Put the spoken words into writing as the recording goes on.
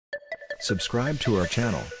Subscribe to our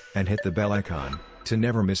channel and hit the bell icon to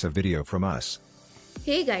never miss a video from us.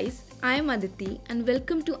 Hey guys, I am Aditi and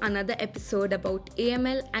welcome to another episode about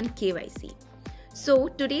AML and KYC. So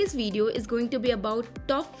today's video is going to be about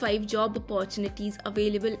top 5 job opportunities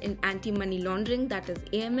available in anti-money laundering, that is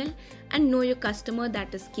AML, and know your customer,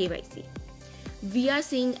 that is KYC. We are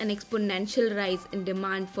seeing an exponential rise in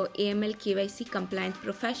demand for AML KYC compliance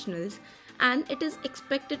professionals, and it is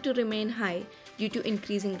expected to remain high due to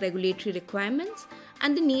increasing regulatory requirements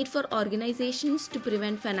and the need for organizations to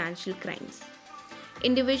prevent financial crimes.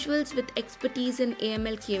 Individuals with expertise in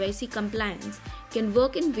AML KYC compliance can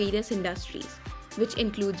work in various industries, which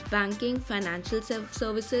includes banking, financial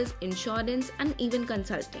services, insurance, and even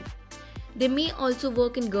consulting. They may also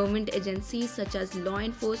work in government agencies such as law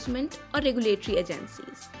enforcement or regulatory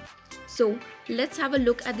agencies. So, let's have a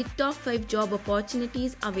look at the top 5 job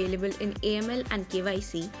opportunities available in AML and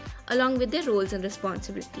KYC along with their roles and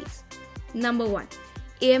responsibilities. Number 1.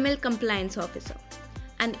 AML Compliance Officer.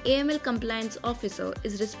 An AML Compliance Officer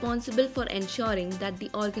is responsible for ensuring that the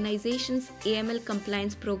organization's AML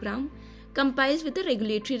compliance program complies with the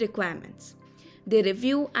regulatory requirements. They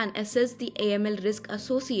review and assess the AML risk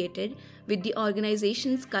associated with the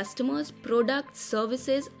organization's customers, products,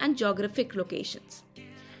 services, and geographic locations.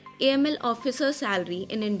 AML officer salary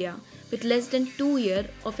in India with less than 2 years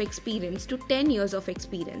of experience to 10 years of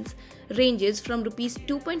experience ranges from Rs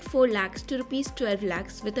 2.4 lakhs to Rs 12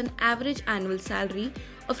 lakhs with an average annual salary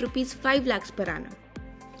of Rs 5 lakhs per annum.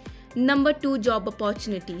 Number 2 job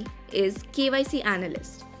opportunity is KYC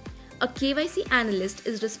Analyst. A KYC Analyst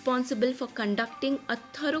is responsible for conducting a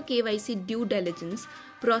thorough KYC due diligence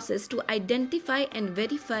process to identify and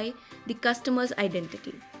verify the customer's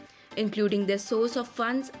identity, including their source of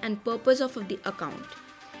funds and purpose of the account.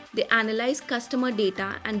 They analyze customer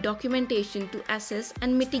data and documentation to assess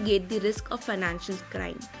and mitigate the risk of financial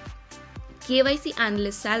crime. KYC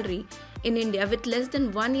Analyst salary in India with less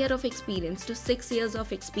than 1 year of experience to 6 years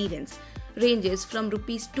of experience ranges from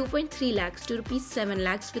Rs 2.3 lakhs to Rs 7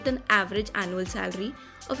 lakhs with an average annual salary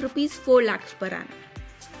of Rs 4 lakhs per annum.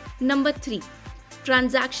 Number 3.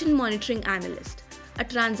 Transaction Monitoring Analyst. A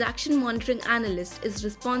transaction monitoring analyst is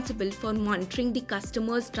responsible for monitoring the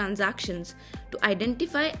customer's transactions to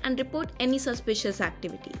identify and report any suspicious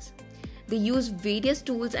activities. They use various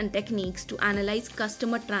tools and techniques to analyze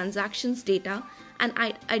customer transactions data and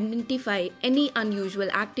identify any unusual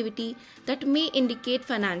activity that may indicate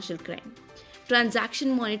financial crime.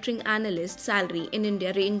 Transaction monitoring analyst salary in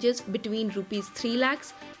India ranges between Rs 3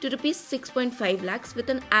 lakhs to Rs 6.5 lakhs with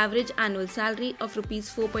an average annual salary of Rs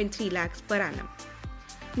 4.3 lakhs per annum.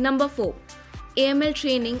 Number 4. AML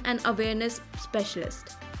Training and Awareness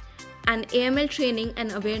Specialist. An AML Training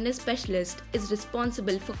and Awareness Specialist is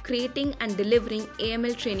responsible for creating and delivering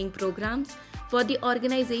AML training programs for the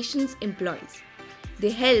organization's employees.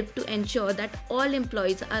 They help to ensure that all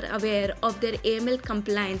employees are aware of their AML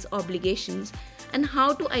compliance obligations and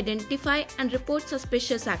how to identify and report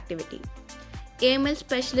suspicious activity. AML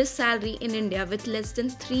Specialist salary in India with less than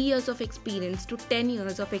 3 years of experience to 10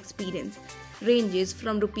 years of experience ranges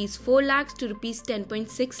from Rs 4 lakhs to Rs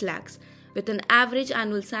 10.6 lakhs with an average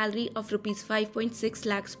annual salary of Rs 5.6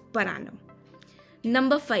 lakhs per annum.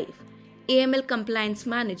 Number 5. AML Compliance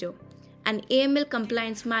Manager. An AML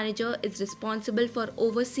Compliance Manager is responsible for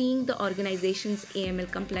overseeing the organization's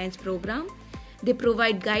AML compliance program. They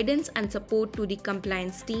provide guidance and support to the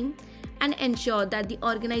compliance team and ensure that the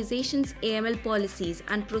organization's AML policies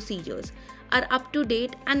and procedures are up to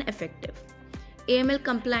date and effective. AML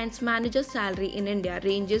Compliance Manager salary in India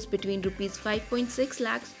ranges between Rs 5.6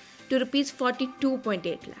 lakhs to Rs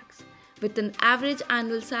 42.8 lakhs with an average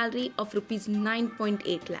annual salary of Rs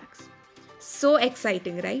 9.8 lakhs. So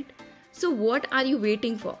exciting, right? So what are you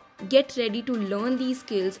waiting for? Get ready to learn these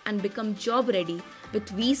skills and become job ready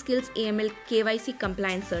with Vskills AML KYC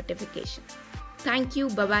compliance certification. Thank you.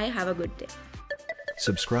 Bye-bye. Have a good day.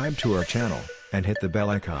 Subscribe to our channel and hit the bell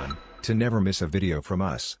icon to never miss a video from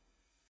us.